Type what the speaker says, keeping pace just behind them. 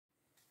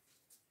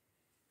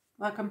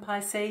Welcome,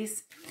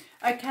 Pisces.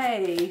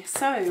 Okay,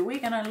 so we're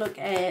going to look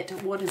at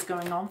what is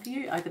going on for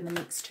you over the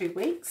next 2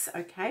 weeks.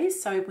 Okay,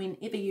 so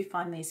whenever you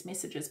find these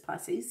messages,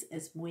 Pisces,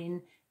 is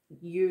when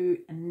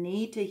you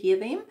need to hear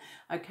them.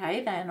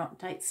 Okay, they are not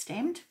date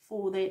stamped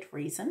for that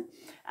reason.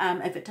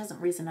 If it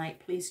doesn't resonate,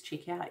 please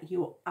check out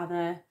your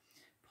other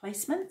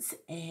placements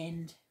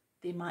and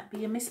there might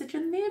be a message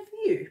in there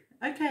for you.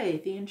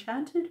 Okay, the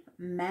Enchanted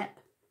Map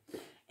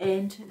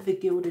and the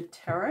Gilded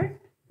Tarot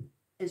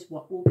is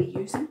what we'll be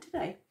using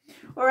today.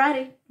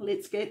 Alrighty,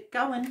 let's get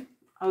going.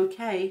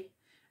 Okay,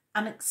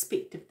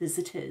 unexpected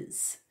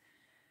visitors.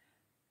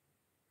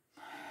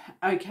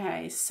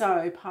 Okay,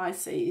 so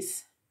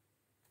Pisces,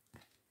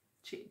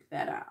 check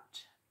that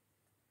out.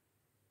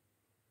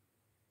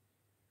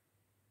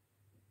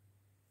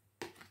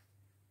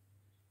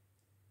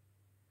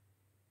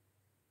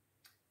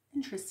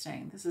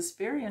 Interesting. This is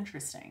very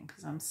interesting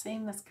because I'm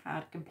seeing this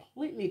card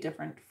completely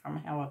different from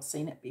how I've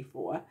seen it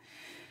before.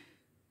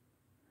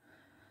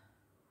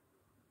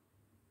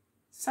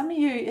 Some of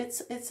you,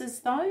 it's as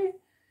though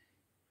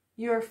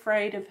you're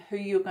afraid of who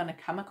you're going to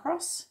come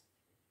across,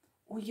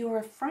 or you're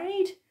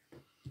afraid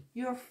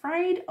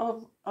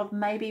of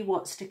maybe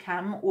what's to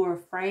come, or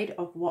afraid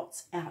of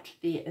what's out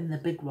there in the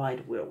big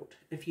wide world,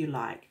 if you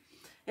like.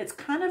 It's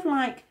kind of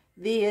like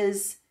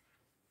there's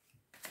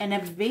an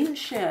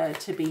adventure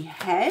to be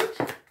had,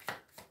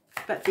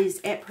 but there's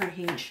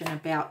apprehension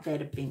about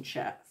that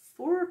adventure.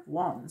 Four of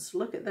Wands,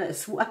 look at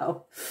this.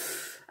 Wow.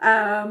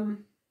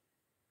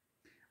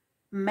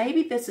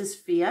 Maybe this is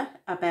fear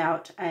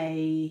about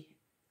a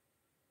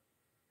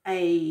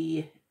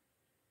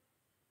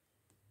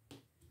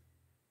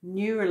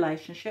new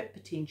relationship,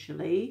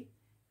 potentially.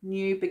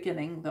 New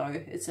beginning,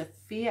 though. It's a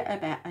fear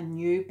about a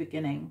new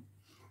beginning.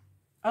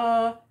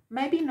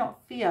 Maybe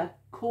not fear,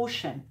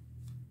 caution,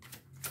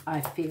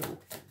 I feel.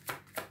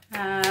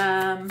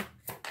 And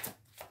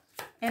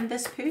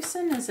this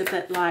person is a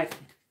bit like,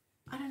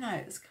 I don't know,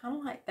 it's kind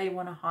of like they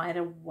want to hide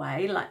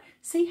away. Like,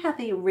 see how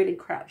they're really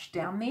crouched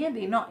down there?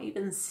 They're not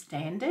even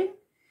standing.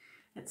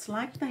 It's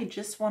like they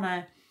just want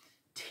to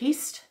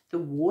test the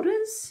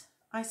waters,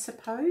 I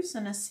suppose,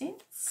 in a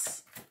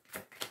sense.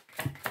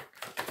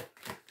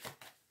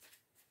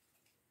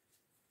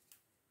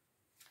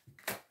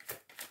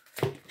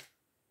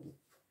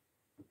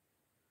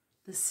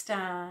 The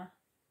Star.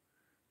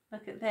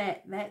 Look at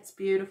that. That's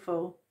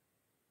beautiful.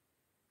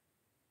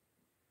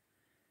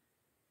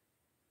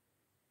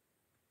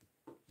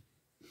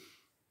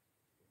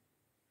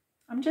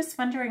 I'm just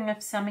wondering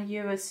if some of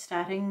you are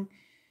starting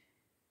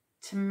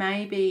to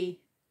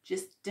maybe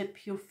just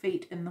dip your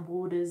feet in the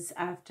waters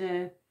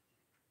after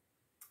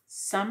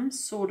some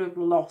sort of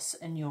loss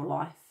in your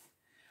life.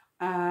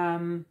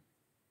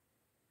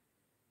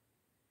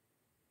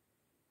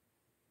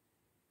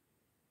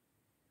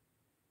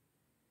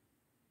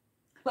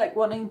 Like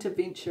wanting to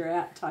venture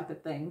out type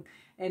of thing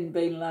and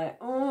being like,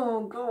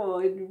 oh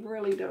God, I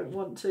really don't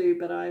want to,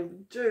 but I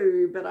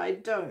do, but I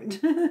don't.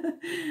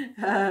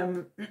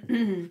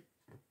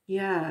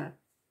 Yeah.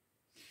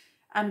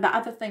 And the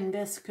other thing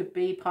this could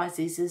be,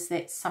 Pisces, is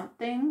that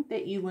something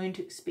that you weren't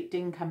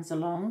expecting comes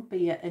along,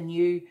 be it a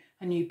new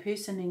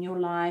person in your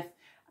life,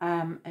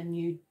 a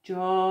new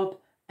job,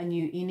 a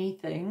new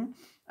anything,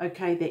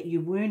 okay, that you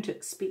weren't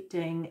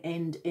expecting,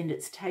 and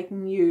it's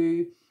taking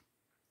you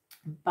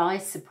by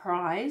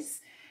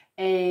surprise,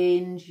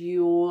 and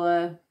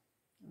you're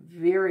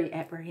very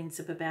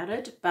apprehensive about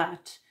it,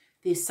 but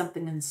there's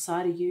something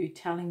inside of you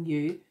telling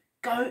you,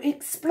 go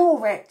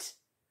explore it.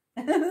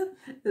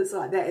 It's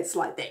like that. It's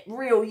like that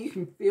real, you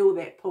can feel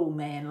that pull,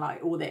 man, like,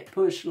 or that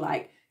push,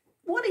 like,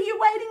 what are you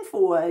waiting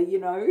for, you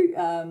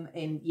know?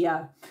 And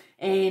yeah,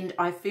 and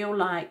I feel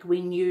like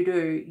when you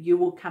do, you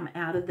will come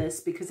out of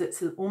this, because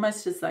it's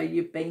almost as though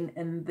you've been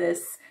in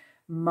this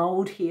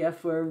mold here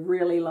for a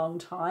really long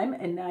time,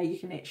 and now you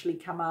can actually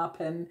come up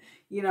and,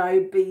 you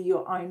know, be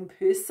your own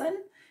person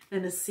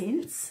in a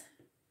sense,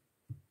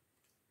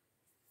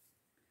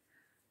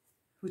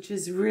 which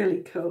is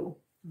really cool.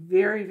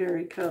 Very,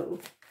 very cool.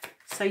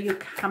 So you're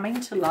coming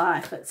to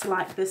life. It's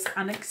like this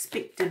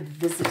unexpected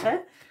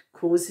visitor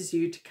causes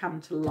you to come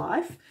to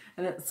life.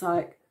 And it's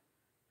like,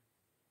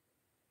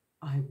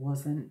 I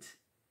wasn't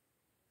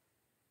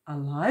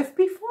alive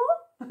before.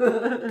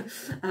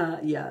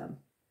 Yeah.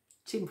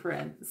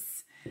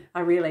 Temperance. I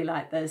really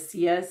like this.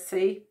 Yeah,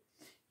 see?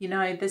 You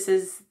know, this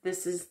is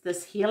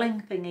this healing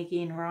thing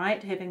again,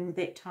 right? Having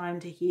that time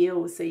to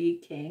heal so you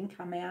can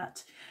come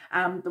out.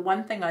 The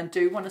one thing I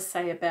do want to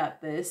say about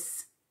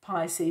this,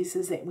 Pisces,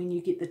 is that when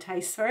you get the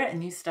taste for it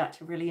and you start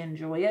to really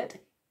enjoy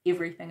it,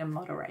 everything in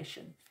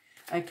moderation.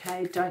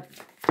 Okay, don't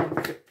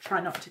try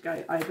not to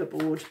go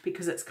overboard,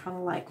 because it's kind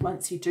of like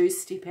once you do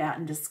step out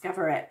and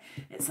discover it,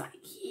 it's like,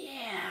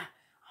 yeah,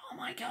 oh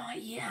my God,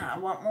 yeah, I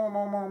want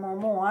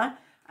more.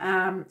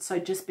 So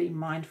just be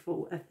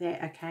mindful of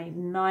that. Okay,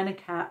 Nine of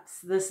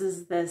Cups. This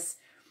is this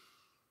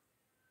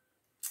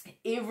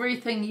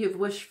everything you've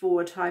wished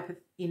for type of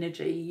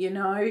energy, you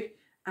know.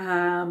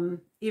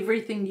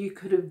 Everything you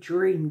could have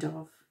dreamed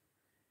of.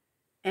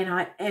 And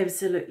I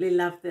absolutely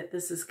love that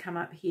this has come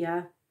up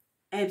here.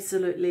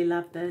 Absolutely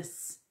love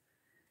this.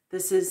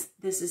 This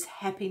is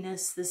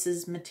happiness. This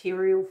is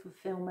material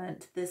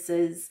fulfillment. This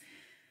is,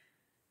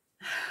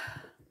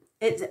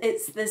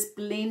 it's this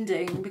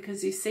blending,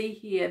 because you see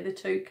here the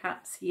 2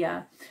 cups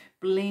here,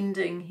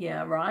 blending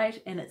here,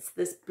 right? And it's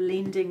this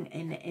blending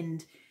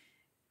and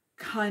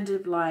kind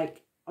of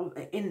like,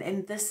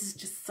 and this is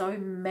just so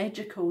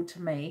magical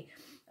to me,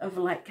 of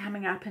like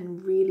coming up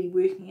and really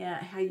working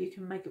out how you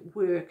can make it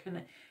work,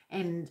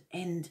 and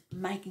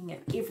making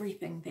it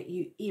everything that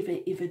you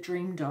ever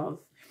dreamed of.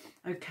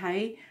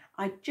 Okay,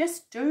 I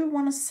just do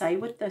want to say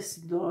with this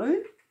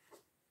though,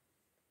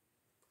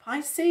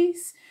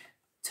 Pisces,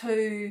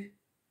 to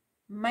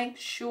make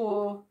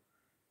sure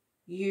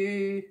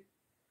you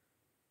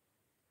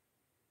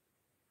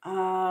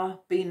are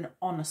being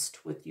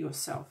honest with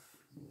yourself.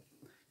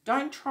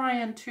 Don't try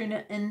and turn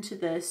it into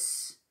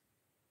this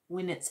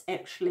when it's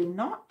actually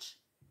not.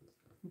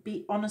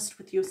 Be honest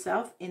with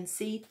yourself and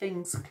see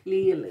things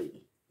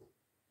clearly.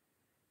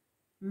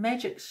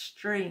 Magic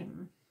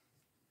stream.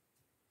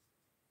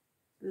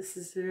 This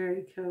is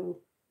very cool.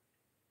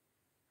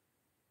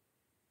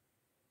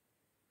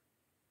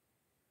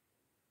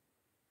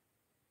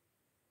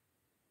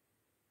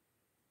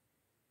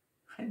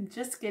 I'm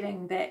just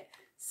getting that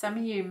some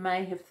of you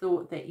may have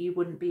thought that you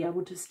wouldn't be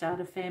able to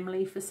start a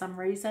family for some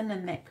reason,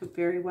 and that could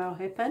very well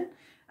happen.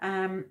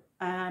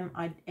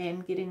 I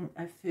am getting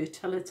a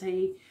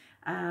fertility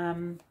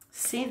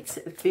sense,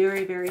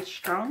 very, very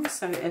strong.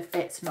 So if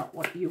that's not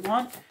what you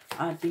want,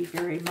 I'd be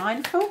very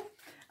mindful.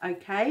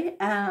 Okay,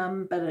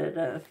 but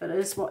if it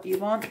is what you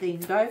want, then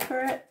go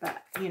for it.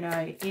 But, you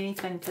know,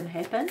 anything can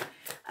happen.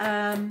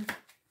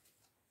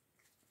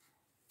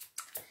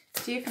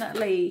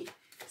 Definitely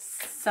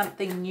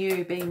something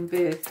new being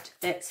birthed,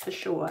 that's for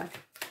sure.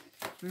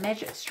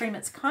 Magic stream,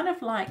 it's kind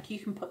of like you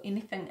can put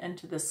anything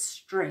into this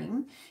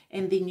stream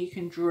and then you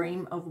can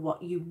dream of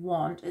what you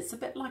want. It's a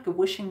bit like a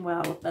wishing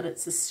well, but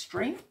it's a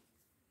stream.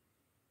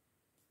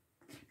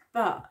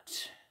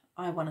 But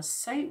I want to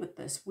say with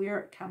this, where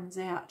it comes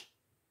out,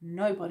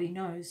 nobody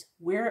knows.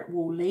 Where it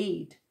will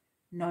lead,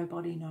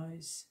 nobody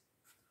knows.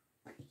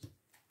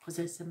 Because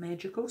it's a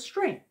magical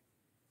stream.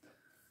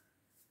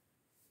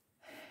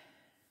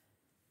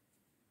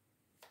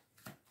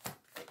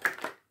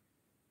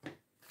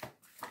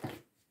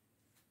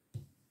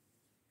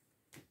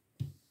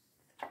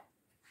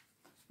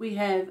 We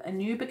have a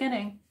new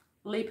beginning,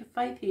 leap of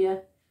faith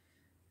here.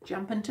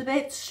 Jump into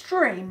that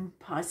stream,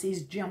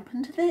 Pisces, jump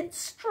into that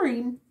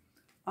stream.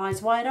 Eyes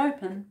wide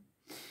open.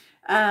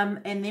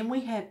 And then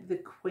we have the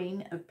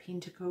Queen of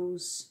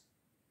Pentacles,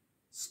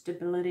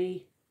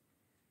 stability.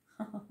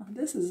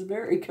 This is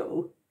very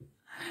cool.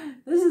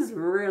 This is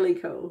really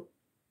cool.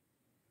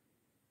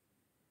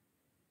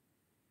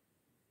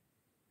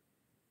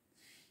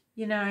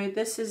 You know,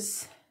 this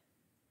is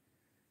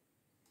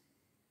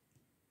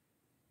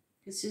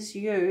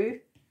you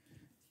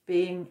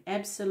being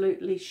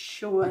absolutely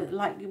sure.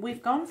 Like,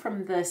 we've gone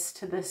from this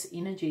to this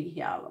energy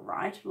here,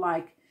 right?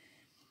 Like,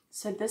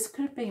 so this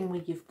could have been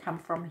where you've come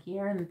from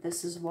here, and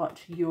this is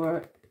what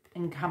you're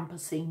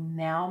encompassing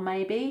now,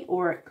 maybe.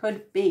 Or it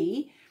could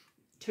be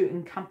to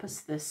encompass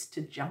this,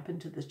 to jump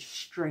into the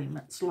stream.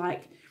 It's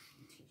like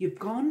you've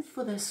gone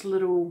for this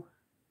little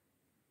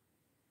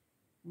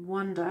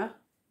wonder.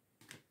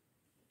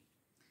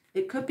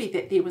 It could be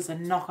that there was a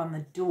knock on the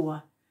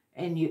door,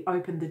 and you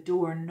opened the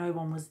door and no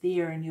one was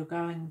there, and you're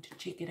going to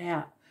check it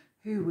out.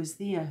 Who was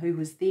there? Who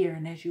was there?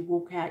 And as you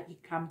walk out, you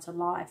come to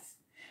life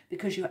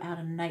because you're out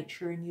in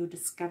nature and you're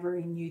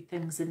discovering new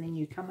things, and then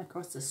you come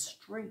across a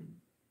stream.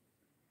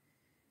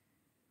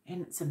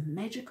 And it's a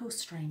magical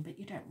stream, but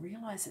you don't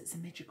realize it's a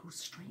magical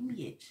stream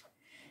yet.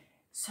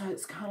 So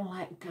it's kind of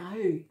like,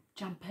 go,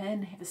 jump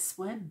in, have a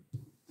swim.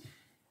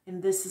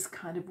 And this is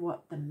kind of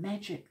what the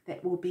magic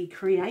that will be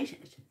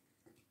created.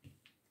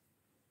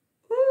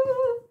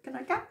 Ooh, can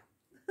I go?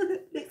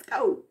 Let's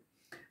go.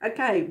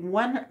 Okay,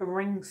 one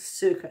ring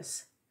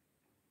circus.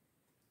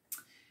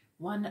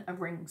 One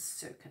ring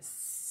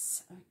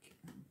circus.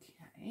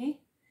 Okay.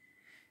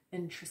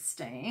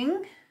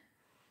 Interesting.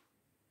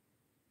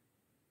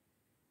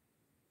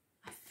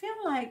 I feel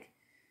like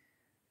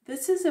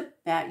this is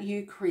about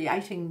you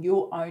creating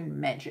your own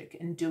magic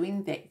and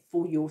doing that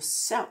for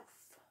yourself.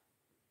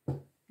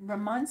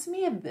 Reminds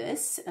me of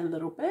this a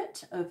little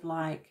bit, of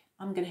like,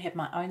 I'm going to have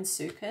my own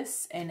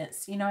circus, and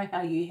it's, you know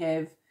how you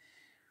have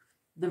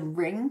the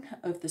ring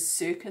of the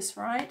circus,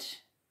 right?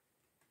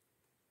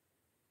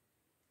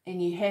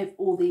 And you have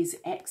all these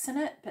acts in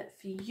it, but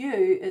for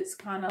you, it's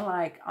kind of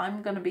like,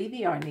 I'm going to be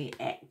the only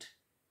act.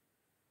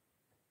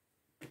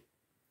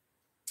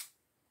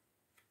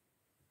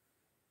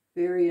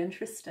 Very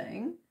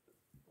interesting.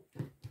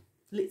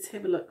 Let's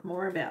have a look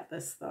more about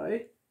this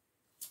though.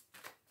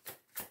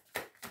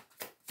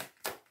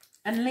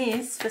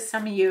 Unless for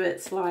some of you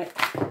it's like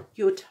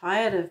you're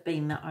tired of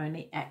being the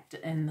only act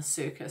in the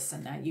circus,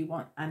 and now you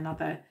want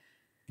another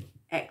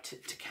act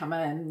to come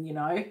in, you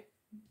know,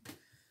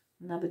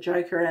 another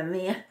joker in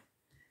there.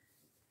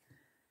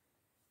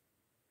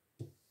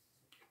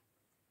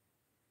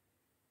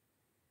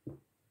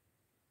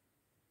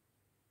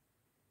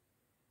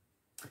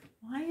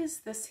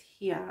 is this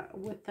here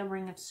with the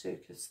Ring of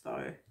Circus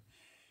though?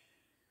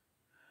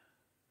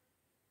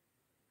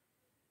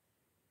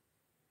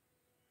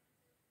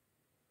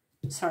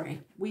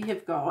 Sorry, we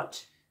have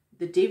got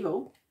the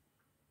Devil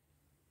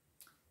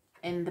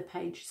and the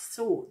Page of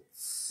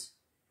Swords.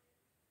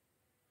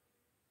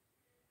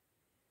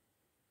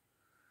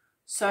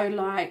 So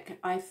like,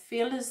 I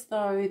feel as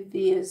though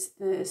there's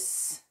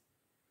this,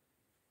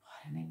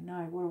 I don't even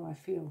know, what do I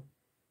feel?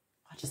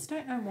 I just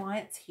don't know why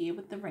it's here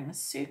with the Ring of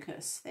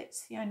Circus.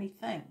 That's the only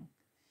thing.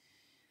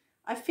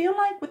 I feel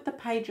like with the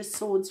Page of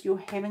Swords,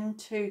 you're having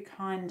to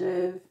kind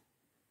of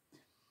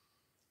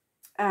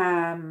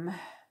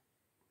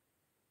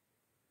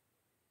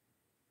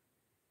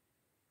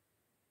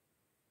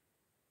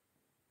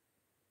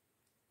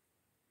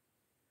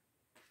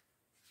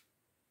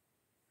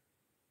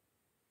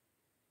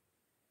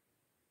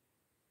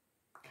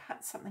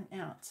cut something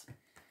out.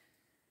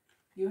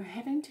 You're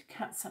having to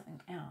cut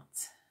something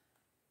out.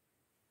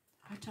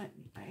 I don't,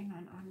 hang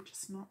on, I'm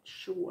just not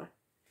sure.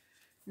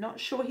 Not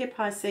sure here,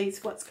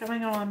 Pisces, what's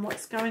going on?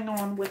 What's going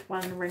on with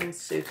One Ring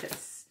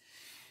Circus?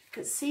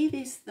 But see,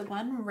 there's the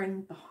one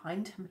ring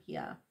behind him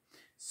here.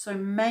 So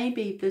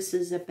maybe this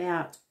is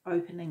about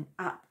opening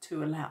up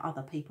to allow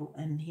other people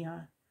in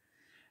here.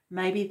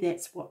 Maybe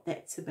that's what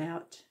that's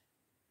about.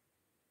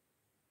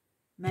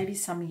 Maybe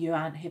some of you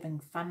aren't having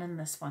fun in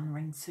this One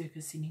Ring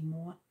Circus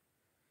anymore.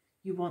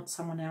 You want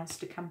someone else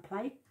to come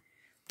play.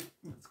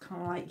 It's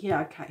kind of like,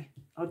 yeah, okay,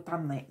 I've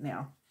done that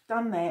now.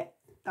 Done that,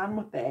 done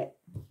with that.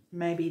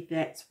 Maybe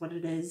that's what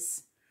it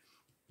is.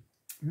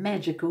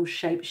 Magical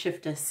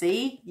shapeshifter,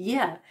 see?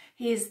 Yeah,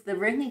 here's the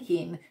ring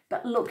again.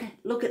 But look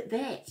at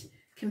that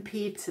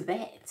compared to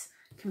that.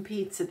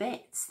 Compared to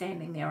that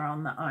standing there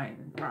on their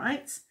own,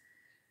 right?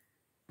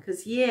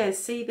 Because, yeah,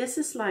 see, this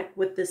is like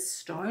with this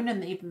stone,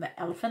 and even the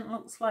elephant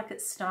looks like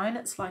it's stone.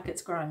 It's like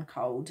it's grown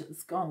cold.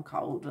 It's gone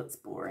cold. It's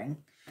boring.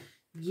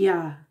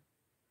 Yeah.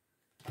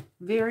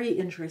 Very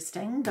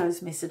interesting,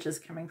 those messages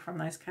coming from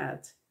those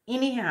cards.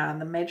 Anyhow,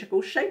 the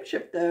magical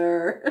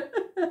shapeshifter.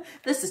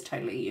 This is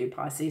totally you,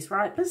 Pisces,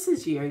 right? This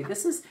is you.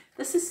 This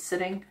is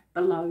sitting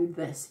below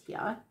this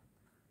here.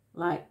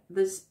 Like,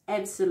 this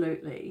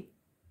absolutely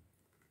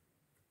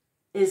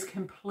is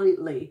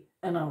completely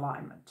in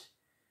alignment.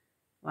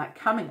 Like,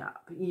 coming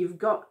up, you've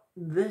got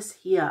this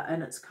here,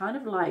 and it's kind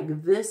of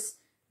like this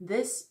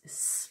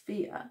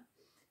sphere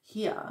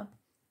here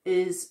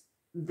is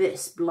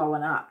this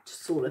blowing up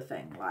sort of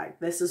thing. Like,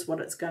 this is what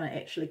it's going to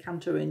actually come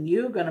to, and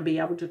you're going to be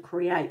able to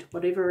create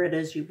whatever it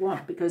is you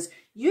want because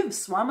you've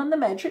swum in the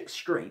magic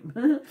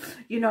stream.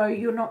 You know,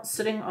 you're not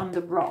sitting on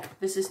the rock.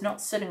 This is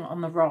not sitting on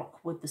the rock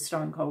with the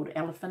stone cold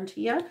elephant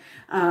here.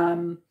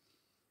 You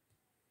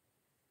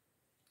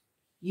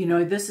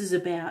know, this is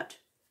about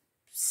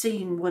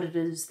seeing what it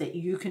is that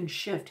you can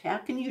shift. How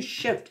can you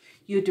shift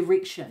your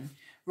direction?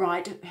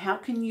 Right? How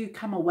can you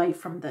come away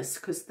from this?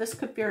 Because this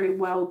could very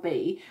well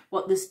be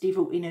what this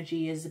devil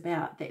energy is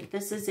about, that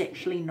this is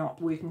actually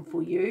not working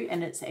for you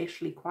and it's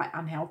actually quite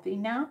unhealthy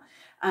now,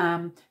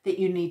 that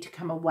you need to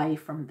come away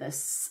from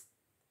this.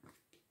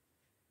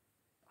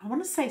 I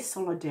want to say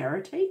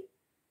solidarity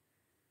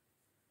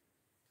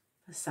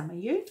for some of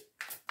you,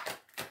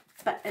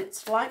 but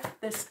it's like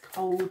this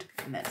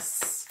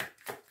coldness.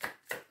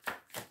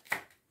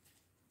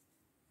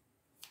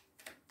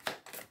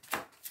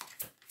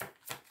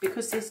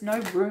 Because there's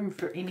no room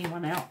for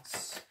anyone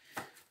else.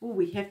 Oh,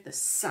 we have the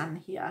sun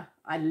here.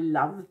 I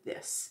love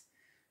this.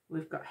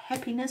 We've got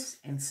happiness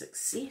and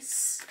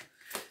success.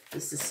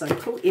 This is so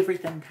cool.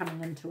 Everything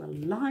coming into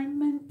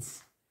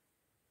alignment.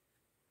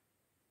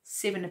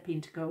 Seven of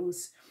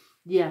Pentacles.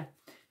 Yeah.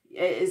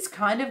 It's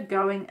kind of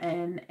going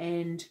in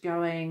and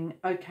going,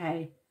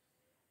 okay,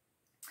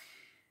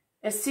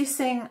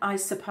 assessing, I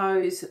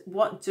suppose,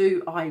 what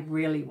do I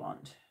really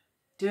want?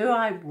 Do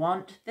I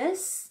want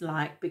this?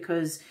 Like,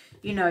 because,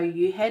 you know,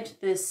 you had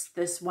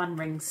this One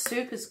Ring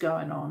Circus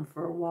going on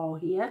for a while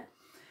here.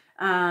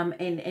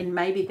 And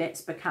maybe that's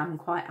become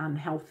quite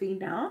unhealthy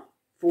now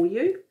for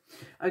you.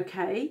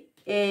 Okay.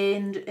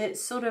 And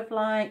it's sort of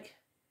like,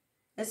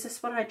 is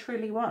this what I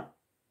truly want?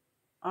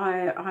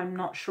 I'm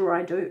not sure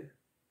I do.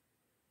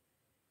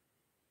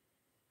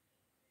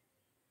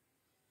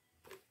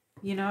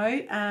 You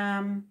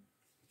know,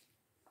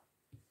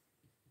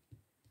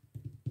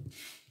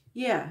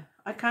 yeah.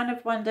 I kind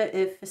of wonder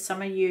if for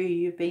some of you,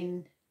 you've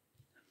been,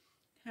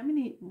 how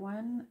many,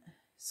 1,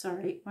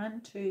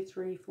 2,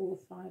 3, 4,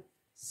 5,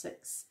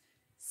 6,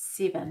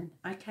 7.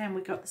 Okay, and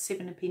we got the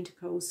 7 of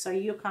Pentacles. So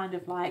you're kind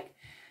of like,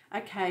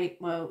 okay,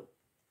 well,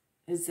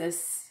 is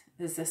this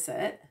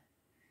it?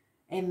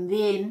 And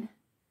then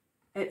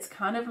it's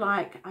kind of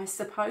like, I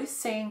suppose,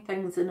 seeing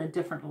things in a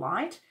different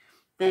light,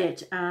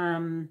 that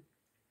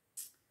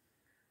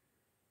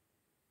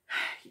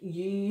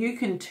you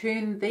can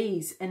turn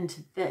these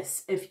into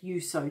this if you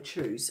so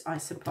choose, I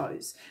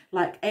suppose.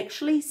 Like,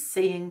 actually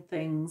seeing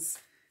things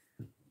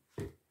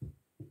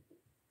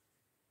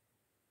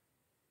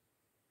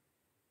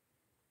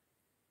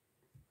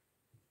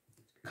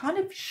kind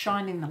of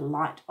shining the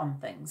light on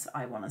things,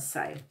 I want to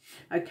say.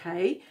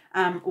 Okay,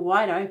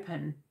 wide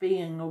open,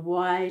 being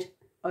wide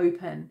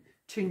open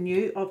to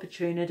new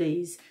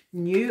opportunities,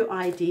 new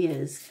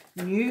ideas,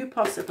 new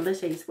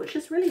possibilities, which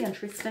is really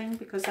interesting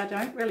because I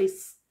don't really...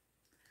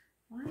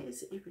 Why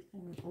is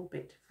everything all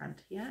back to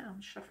front here?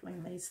 I'm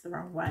shuffling these the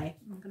wrong way.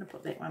 I'm going to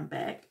put that one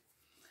back.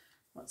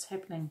 What's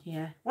happening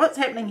here? What's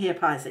happening here,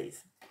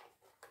 Pisces?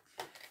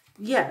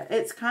 Yeah,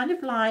 it's kind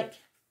of like...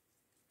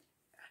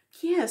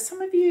 Yeah,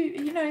 some of you,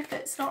 you know,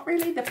 it's not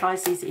really the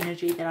Pisces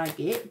energy that I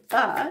get,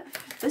 but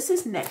this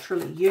is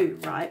naturally you,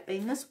 right?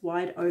 Being this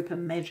wide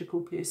open, magical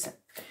person.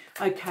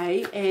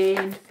 Okay,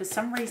 and for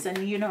some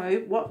reason, you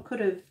know, what could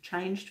have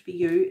changed for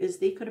you is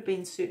there could have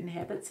been certain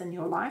habits in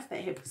your life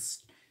that have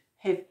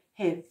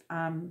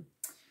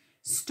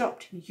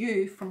stopped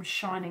you from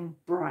shining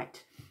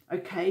bright.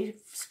 Okay,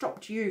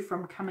 stopped you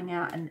from coming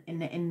out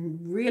and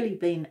really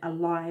being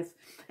alive.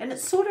 And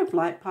it's sort of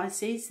like,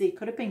 Pisces, there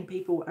could have been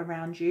people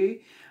around you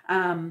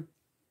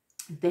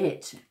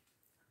that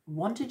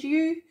wanted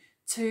you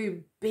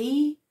to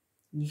be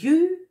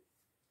you,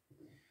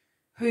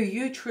 who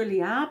you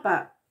truly are,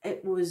 but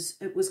it was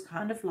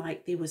kind of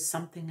like there was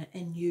something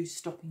in you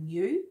stopping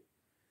you,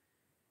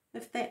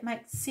 if that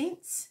makes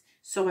sense.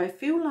 So I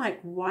feel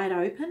like wide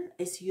open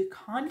is you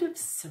kind of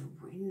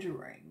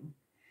surrendering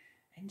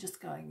and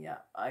just going, yeah,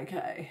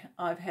 okay,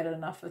 I've had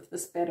enough of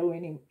this battle.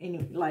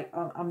 Like,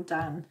 I'm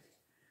done.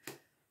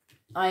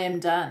 I am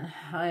done.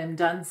 I am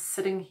done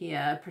sitting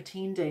here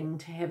pretending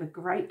to have a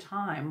great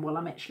time while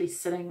I'm actually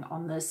sitting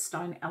on this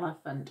stone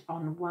elephant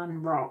on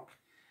one rock,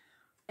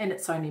 and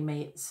it's only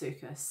me at the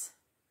circus.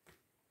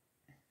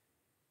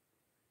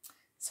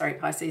 Sorry,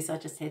 Pisces, I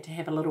just had to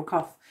have a little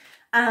cough.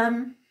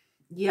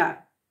 Yeah.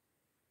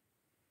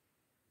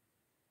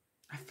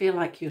 I feel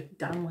like you're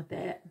done with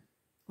that.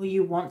 Or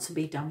you want to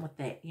be done with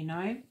that, you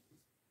know.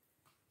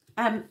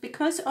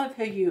 Because of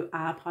who you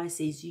are,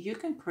 Pisces, you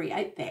can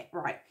create that,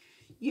 right?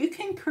 You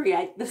can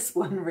create this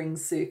one ring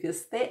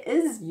circus. That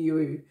is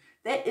you.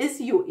 That is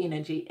your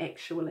energy,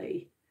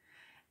 actually.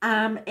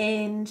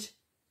 And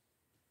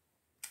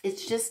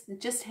it's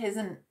just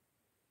hasn't,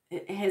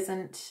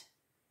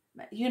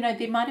 you know,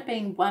 there might have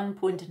been one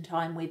point in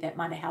time where that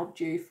might have helped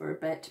you for a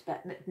bit,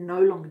 but it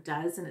no longer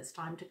does, and it's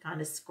time to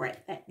kind of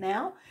scrap that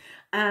now,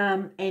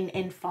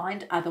 and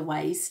find other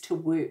ways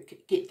to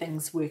get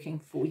things working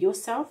for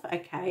yourself,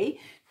 okay,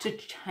 to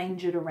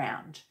change it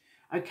around,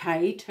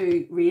 okay,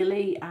 to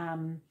really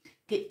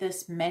get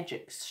this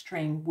magic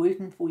stream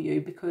working for you,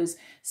 because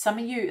some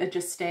of you are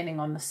just standing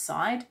on the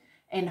side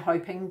and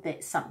hoping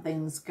that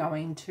something's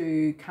going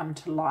to come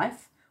to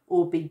life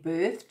or be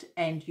birthed,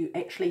 and you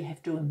actually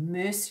have to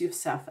immerse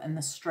yourself in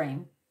the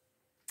stream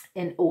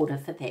in order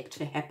for that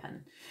to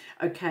happen.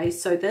 Okay,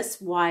 so this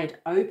wide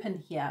open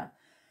here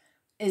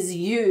is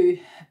you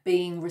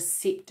being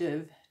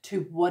receptive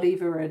to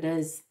whatever it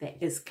is that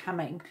is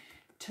coming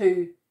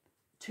to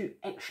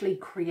actually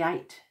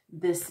create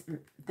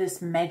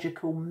this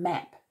magical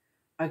map,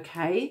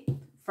 okay,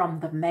 from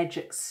the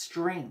magic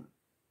stream.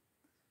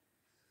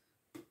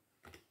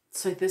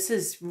 So this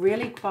is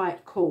really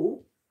quite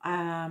cool.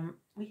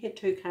 We had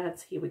two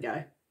cards. Here we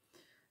go.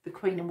 The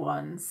Queen of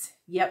Wands.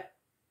 Yep.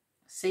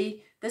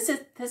 See, this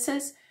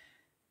is,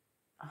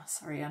 oh,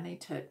 sorry, I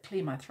need to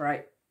clear my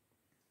throat.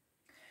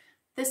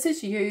 This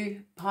is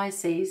you,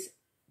 Pisces,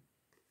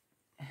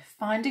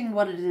 finding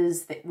what it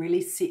is that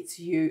really sets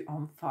you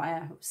on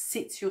fire,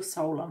 sets your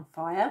soul on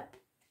fire.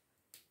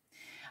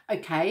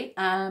 Okay.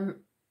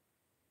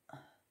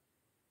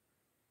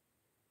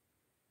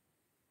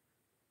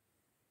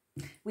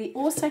 We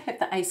also have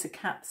the Ace of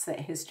Cups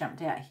that has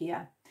jumped out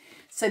here.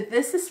 So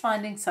this is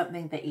finding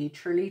something that you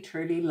truly,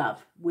 truly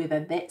love, whether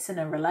that's in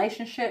a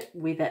relationship,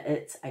 whether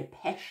it's a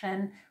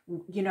passion,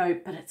 you know,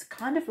 but it's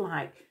kind of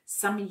like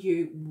some of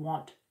you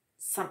want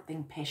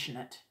something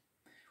passionate,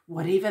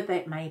 whatever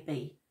that may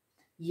be.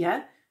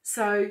 Yeah.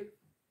 So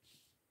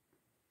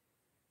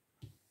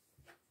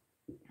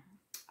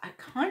I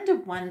kind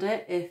of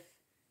wonder if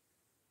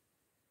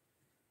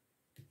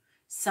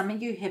some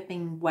of you have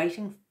been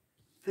waiting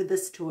for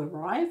this to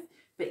arrive,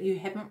 but you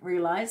haven't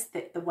realized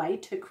that the way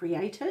to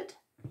create it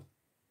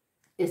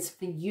is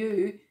for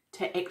you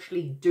to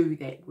actually do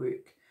that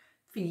work,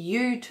 for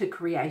you to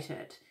create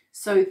it.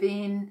 So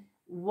then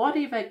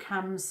whatever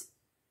comes,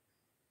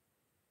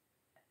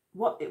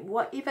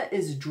 whatever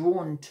is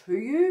drawn to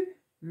you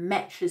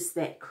matches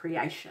that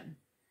creation,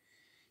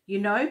 you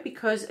know,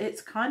 because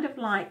it's kind of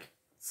like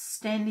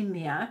standing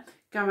there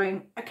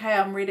going, okay,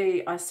 I'm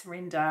ready, I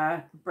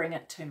surrender, bring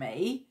it to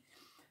me.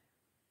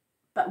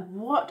 But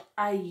what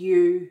are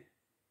you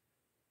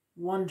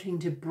wanting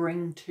to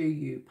bring to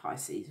you,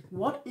 Pisces?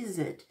 What is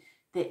it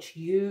that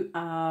you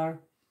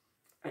are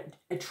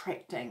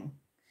attracting?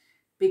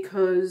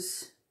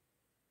 Because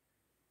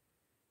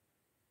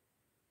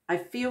I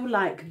feel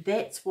like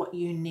that's what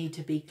you need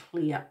to be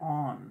clear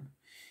on.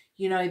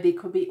 You know, there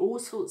could be all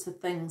sorts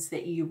of things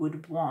that you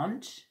would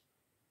want,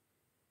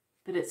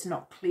 but it's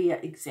not clear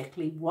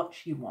exactly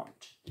what you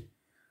want.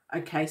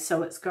 Okay,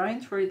 so it's going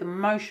through the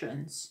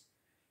motions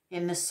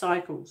and the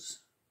cycles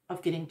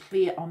of getting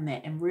clear on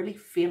that and really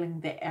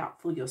feeling that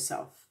out for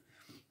yourself.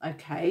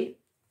 Okay.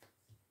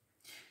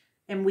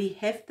 And we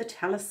have the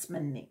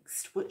talisman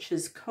next, which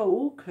is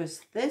cool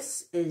because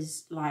this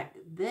is like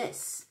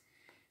this.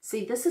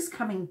 See, this is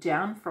coming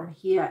down from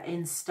here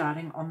and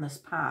starting on this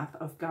path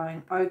of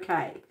going,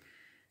 okay.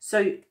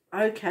 So,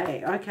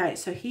 okay.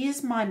 So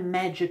here's my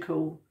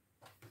magical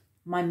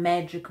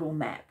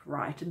map,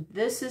 right? And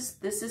this is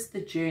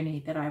the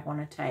journey that I want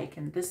to take.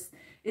 And this,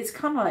 it's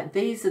kind of like,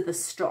 these are the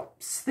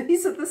stops.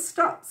 These are the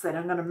stops that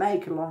I'm going to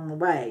make along the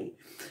way.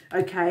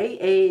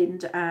 Okay.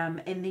 And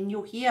then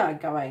you're here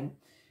going,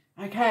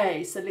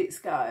 okay, so let's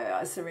go.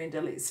 I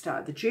surrender. Let's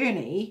start the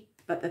journey.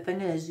 But the thing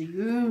is,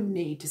 you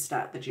need to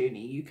start the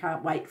journey. You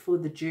can't wait for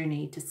the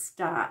journey to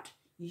start.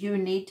 You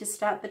need to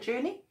start the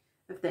journey,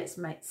 if that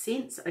makes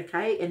sense,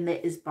 okay? And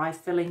that is by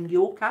filling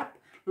your cup,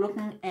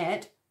 looking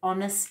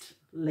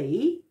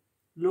honestly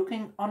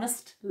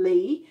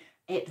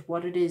at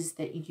what it is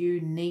that you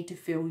need to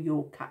fill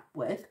your cup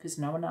with, because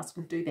no one else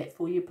can do that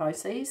for you,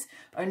 Pisces.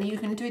 Only you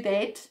can do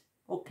that,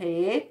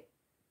 okay?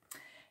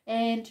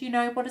 And, you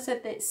know, what is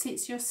it that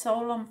sets your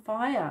soul on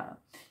fire?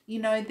 You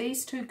know,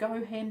 these two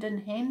go hand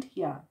in hand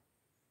here.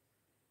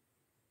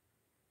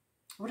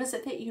 What is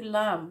it that you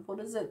love? What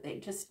is it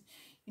that just,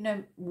 you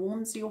know,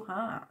 warms your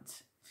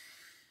heart?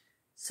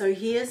 So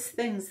here's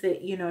things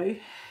that, you know,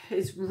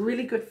 is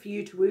really good for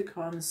you to work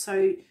on.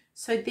 So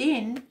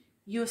then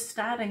you're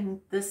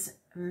starting this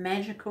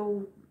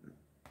magical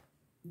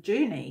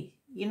journey.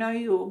 You know,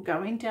 you're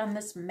going down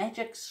this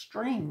magic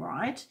stream,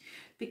 right?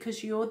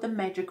 Because you're the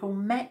magical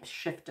map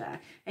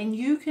shifter, and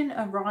you can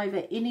arrive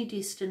at any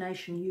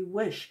destination you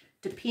wish,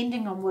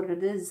 depending on what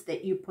it is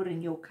that you put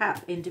in your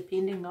cup and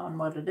depending on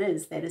what it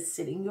is that is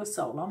setting your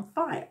soul on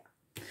fire.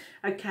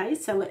 Okay,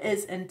 so it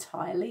is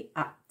entirely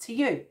up to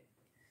you.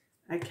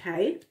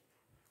 Okay.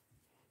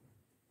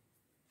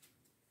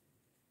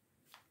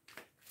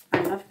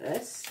 I love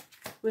this.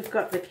 We've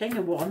got the King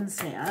of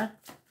Wands now.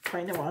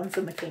 Queen of Wands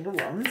and the King of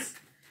Wands.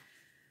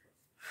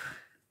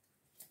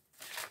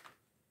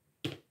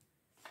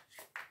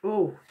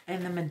 Oh,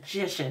 and the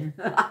Magician.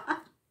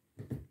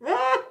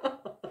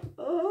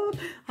 Oh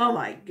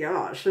my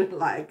gosh.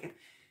 Like,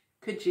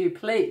 could you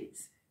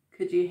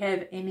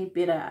have any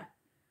better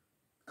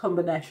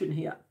combination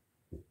here?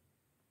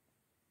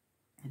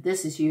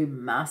 This is you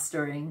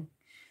mastering.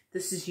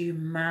 This is you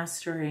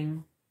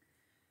mastering.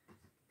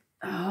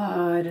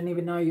 Oh, I didn't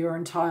even know your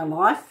entire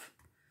life,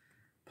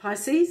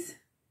 Pisces.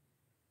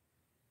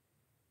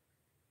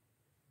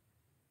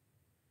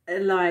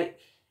 Like,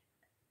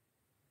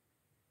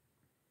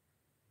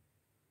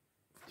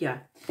 yeah,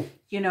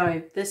 you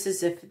know, this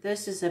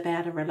is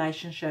about a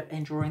relationship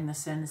and drawing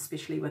this in,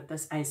 especially with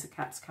this Ace of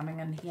Cups coming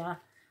in here.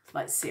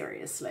 Like,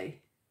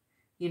 seriously,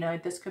 you know,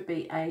 this could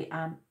be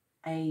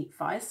a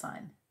fire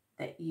sign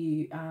that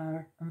you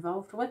are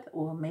involved with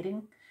or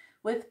meeting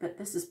with, but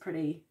this is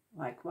pretty,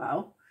 like,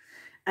 wow.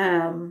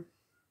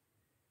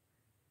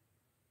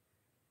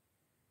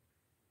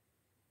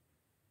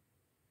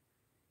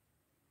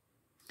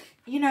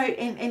 You know,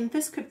 and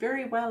this could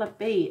very well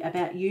be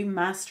about you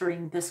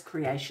mastering this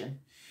creation.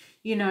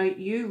 You know,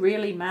 you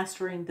really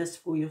mastering this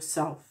for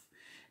yourself,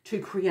 to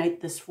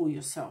create this for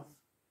yourself.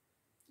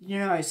 You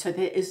know, so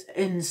that is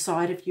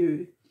inside of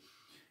you.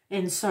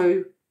 And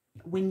so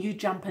when you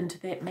jump into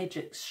that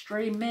magic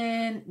stream,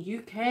 man,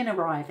 you can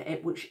arrive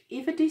at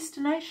whichever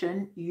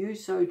destination you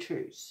so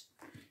choose.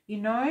 You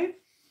know,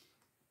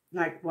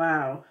 like,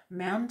 wow,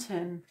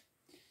 mountain,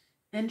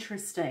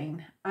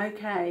 interesting.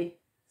 Okay,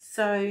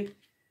 so,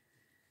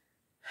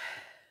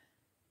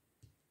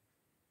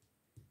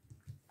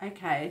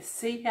 okay,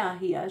 see how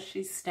here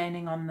she's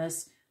standing on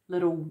this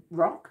little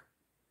rock?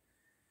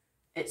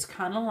 It's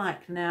kind of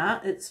like now,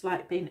 it's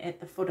like being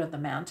at the foot of the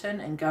mountain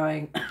and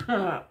going,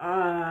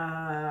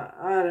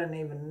 I don't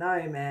even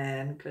know,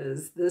 man,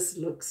 because this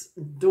looks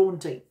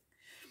daunting.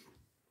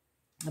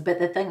 But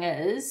the thing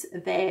is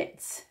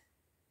that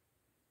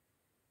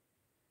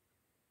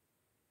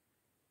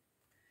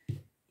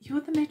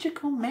you're the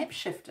magical map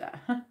shifter.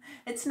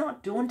 It's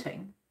not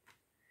daunting.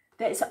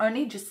 That's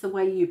only just the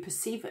way you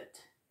perceive it.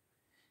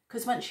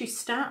 Because once you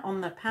start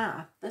on the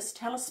path, this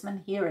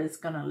talisman here is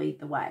going to lead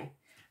the way.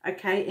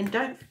 Okay, and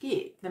don't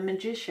forget the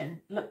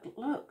Magician. Look,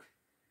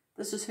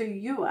 this is who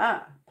you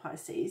are,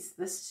 Pisces.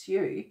 This is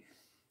you.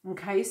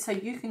 Okay, so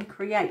you can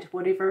create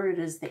whatever it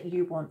is that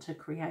you want to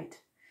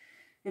create.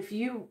 If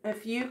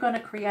you're going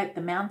to create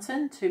the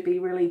mountain to be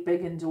really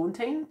big and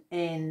daunting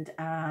and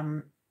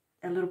a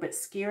little bit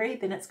scary,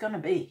 then it's going to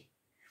be.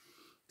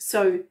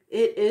 So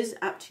it is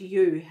up to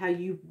you how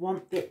you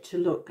want that to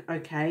look,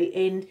 okay?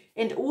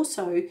 And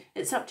also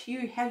it's up to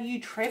you how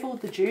you travel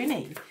the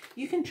journey.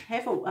 You can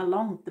travel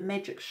along the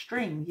magic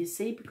stream, you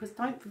see, because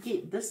don't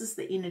forget, this is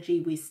the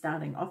energy we're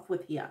starting off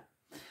with here,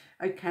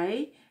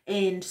 okay?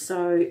 And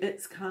so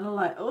it's kind of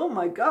like, oh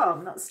my God,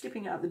 I'm not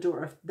stepping out the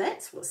door if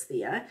that's what's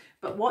there.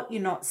 But what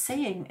you're not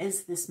seeing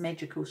is this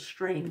magical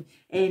stream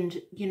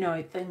and, you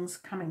know, things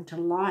coming to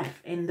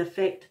life and the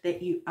fact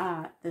that you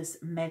are this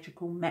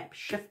magical map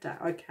shifter,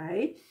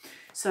 okay?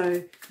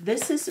 So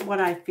this is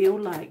what I feel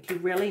like you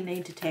really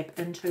need to tap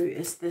into,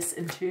 is this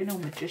internal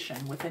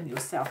magician within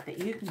yourself that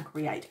you can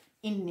create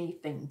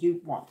anything you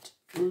want,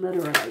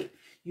 literally.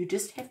 You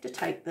just have to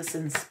take this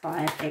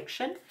inspired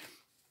action.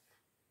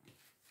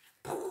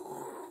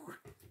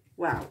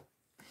 Wow.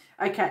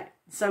 Okay,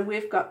 so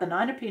we've got the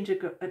Nine of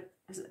Pentacles.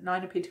 Is it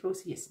Nine of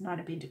Pentacles? Yes, Nine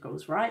of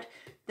Pentacles, right?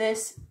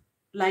 This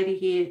lady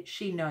here,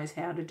 she knows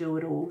how to do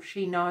it all.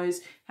 She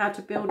knows how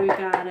to build her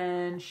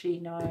garden. She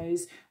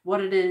knows what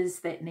it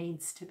is that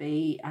needs to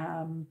be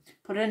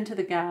put into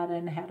the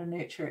garden, how to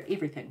nurture it,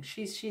 everything.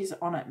 She's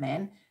on it,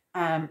 man.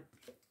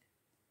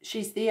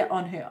 She's there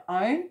on her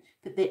own,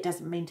 but that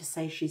doesn't mean to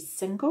say she's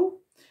single,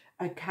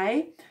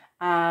 okay?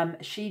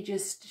 She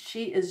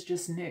is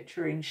just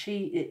nurturing.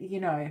 She,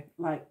 you know,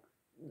 like,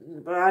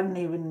 I don't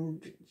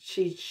even,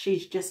 she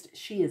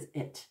is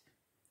it.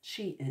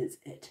 She is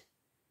it.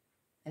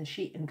 And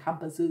she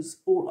encompasses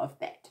all of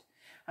that,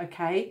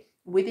 okay?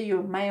 Whether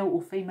you're male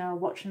or female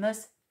watching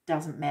this,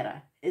 doesn't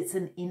matter. It's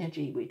an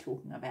energy we're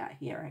talking about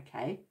here,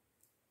 okay?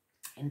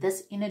 And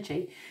this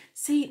energy,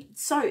 see,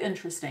 so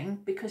interesting,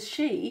 because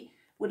she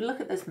would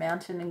look at this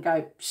mountain and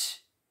go, psh,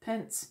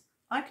 Pince,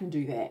 I can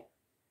do that.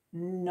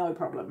 No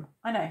problem.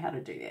 I know how to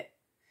do that.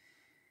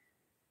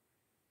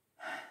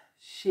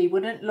 She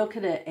wouldn't look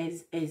at it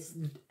as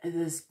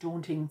this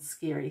daunting,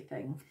 scary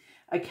thing,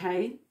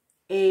 okay?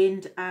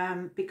 And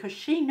because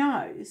she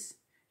knows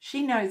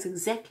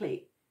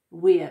exactly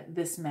where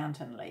this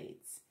mountain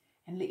leads.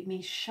 And let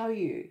me show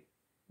you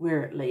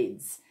where it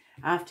leads.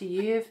 After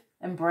you've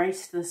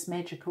embraced this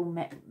magical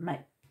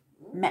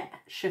map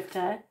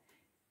shifter,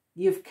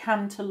 you've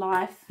come to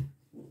life.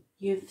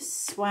 You've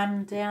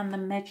swum down the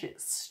magic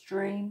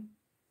stream.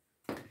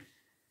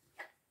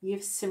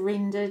 You've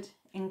surrendered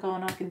and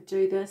gone, I can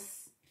do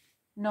this.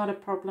 Not a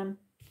problem.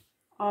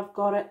 I've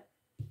got it.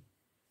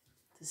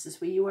 This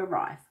is where you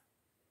arrive.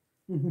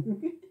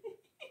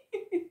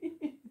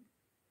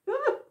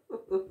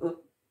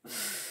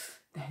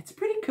 That's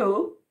pretty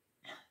cool.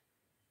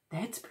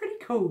 That's pretty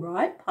cool,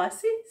 right,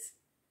 Pisces?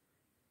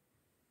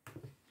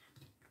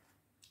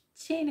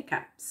 Ten of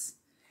Cups.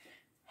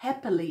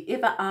 Happily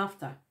ever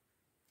after.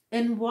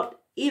 In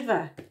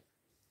whatever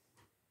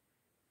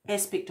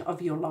aspect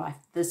of your life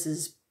this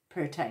is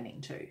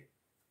pertaining to.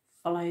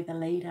 Follow the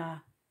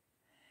leader.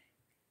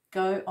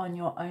 Go on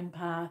your own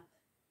path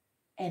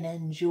and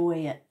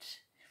enjoy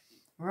it.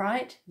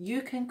 Right?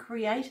 You can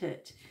create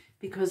it.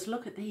 Because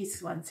look at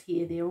these ones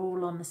here. They're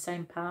all on the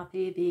same path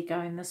here. They're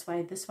going this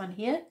way. This one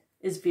here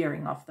is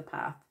veering off the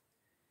path.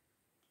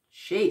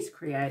 She's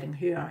creating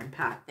her own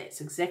path.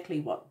 That's exactly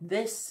what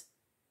this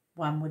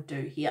one would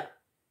do here.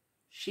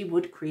 She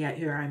would create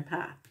her own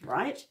path,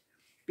 right?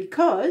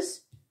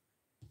 Because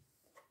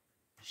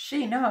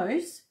she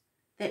knows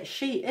that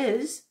she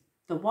is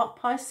the what,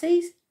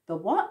 Pisces? The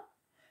what?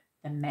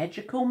 The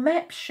magical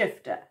map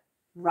shifter,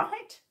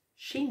 right?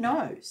 She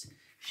knows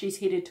she's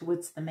headed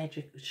towards the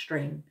magic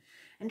stream.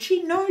 And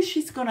she knows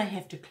she's going to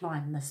have to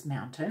climb this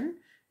mountain,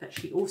 but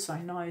she also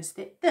knows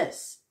that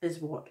this is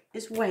what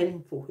is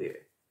waiting for her.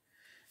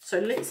 So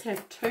let's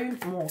have two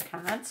more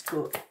cards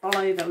for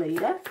Follow the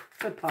Leader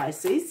for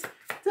Pisces.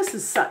 This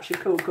is such a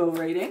cool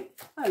reading.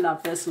 I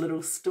love this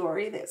little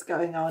story that's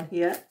going on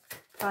here,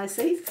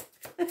 Pisces.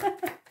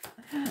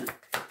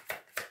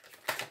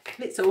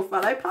 Let's all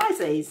follow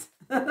Pisces.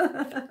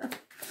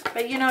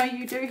 But you know,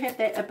 you do have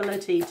that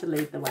ability to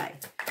lead the way.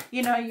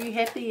 You know, you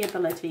have the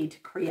ability to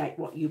create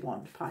what you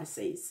want,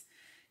 Pisces.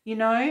 You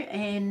know,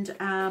 and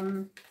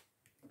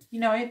you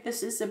know,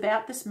 this is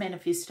about this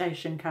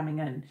manifestation coming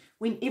in.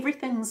 When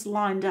everything's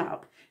lined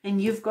up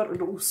and you've got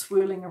it all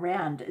swirling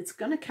around, it's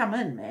going to come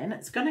in, man.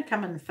 It's going to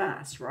come in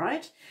fast,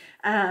 right?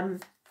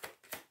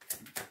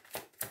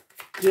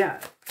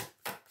 Yeah.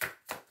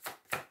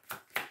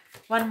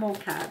 One more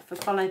card for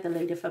Follow the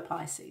Leader for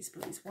Pisces,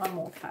 please. One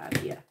more card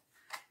here.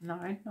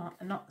 No,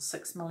 not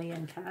 6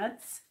 million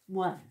cards.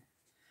 One.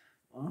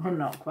 Well,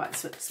 not quite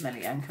 6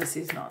 million because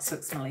there's not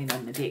 6 million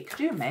in the deck.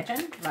 Could you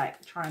imagine,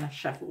 like, trying to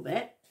shuffle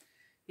that?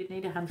 You'd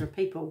need 100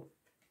 people.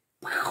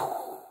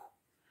 Wow.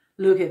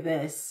 Look at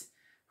this.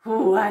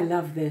 Oh, I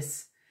love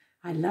this.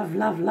 I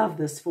love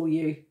this for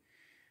you.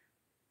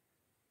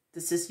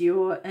 This is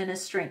your inner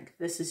strength.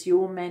 This is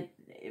your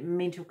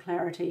mental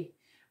clarity,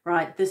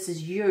 right? This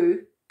is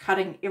you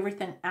cutting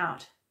everything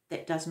out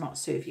that does not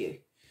serve you,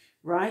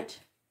 right?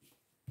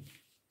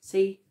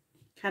 See?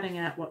 Cutting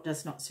out what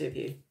does not serve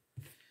you.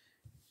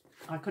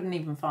 I couldn't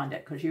even find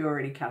it because you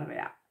already cut it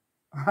out,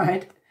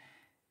 right?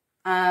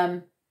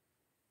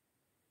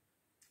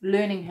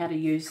 Learning how to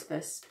use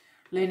this.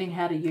 Learning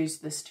how to use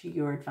this to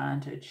your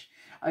advantage,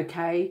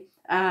 okay?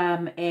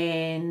 And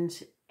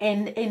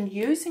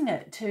using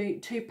it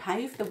to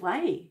pave the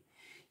way.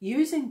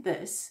 Using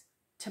this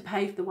to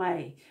pave the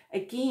way.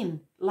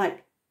 Again,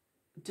 like,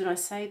 did I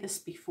say this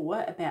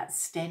before about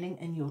standing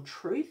in your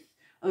truth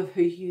of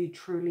who you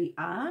truly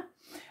are?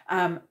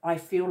 I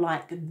feel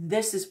like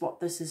this is what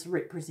this is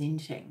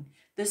representing.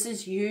 This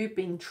is you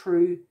being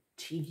true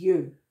to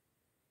you.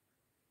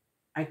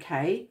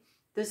 Okay?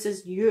 This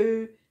is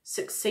you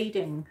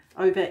succeeding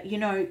over, you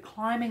know,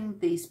 climbing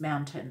these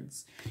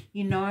mountains,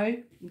 you know,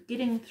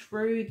 getting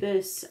through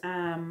this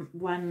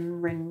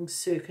one ring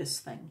circus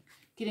thing,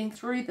 getting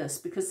through this,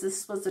 because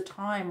this was a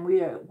time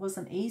where it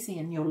wasn't easy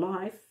in your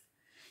life.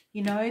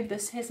 You know,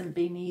 this hasn't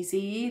been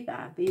easy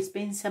either. There's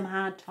been some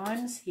hard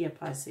times here,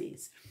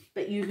 Pisces,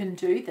 but you can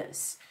do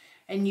this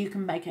and you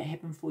can make it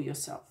happen for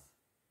yourself,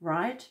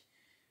 right?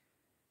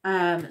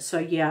 So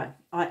yeah,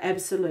 I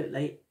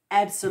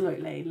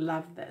absolutely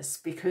love this,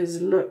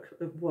 because look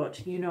at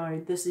what, you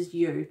know, this is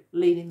you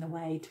leading the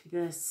way to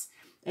this.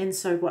 And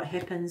so what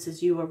happens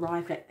is you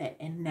arrive at that,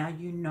 and now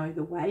you know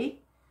the way.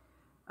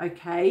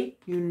 Okay,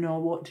 you know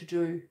what to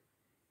do,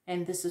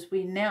 and this is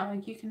where now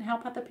you can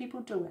help other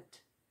people do it.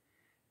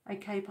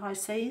 Okay,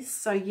 Pisces.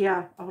 So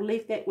yeah, I'll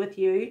leave that with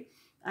you.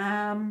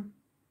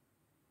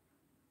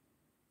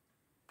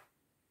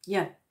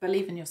 Yeah,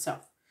 believe in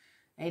yourself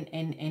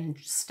and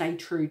stay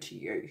true to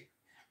you.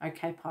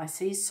 Okay,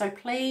 Pisces. So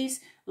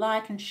please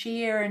like and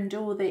share and do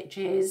all that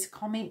jazz.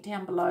 Comment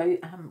down below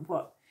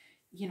what,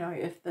 you know,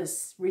 if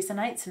this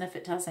resonates, and if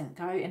it doesn't,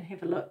 go and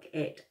have a look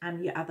at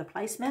your other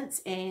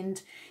placements,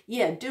 and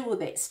yeah, do all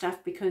that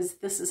stuff, because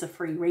this is a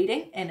free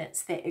reading and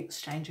it's that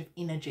exchange of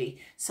energy.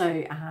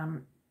 So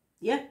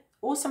yeah,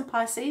 awesome,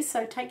 Pisces.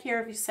 So take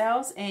care of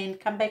yourselves and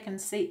come back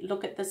and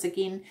look at this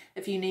again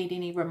if you need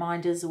any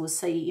reminders, or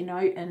see, you know,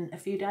 in a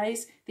few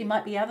days there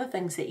might be other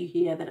things that you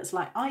hear that it's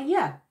like, oh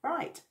yeah,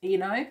 right, you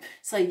know.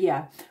 So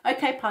yeah,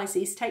 okay,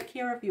 Pisces, take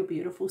care of your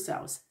beautiful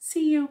selves.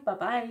 See you. Bye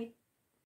bye.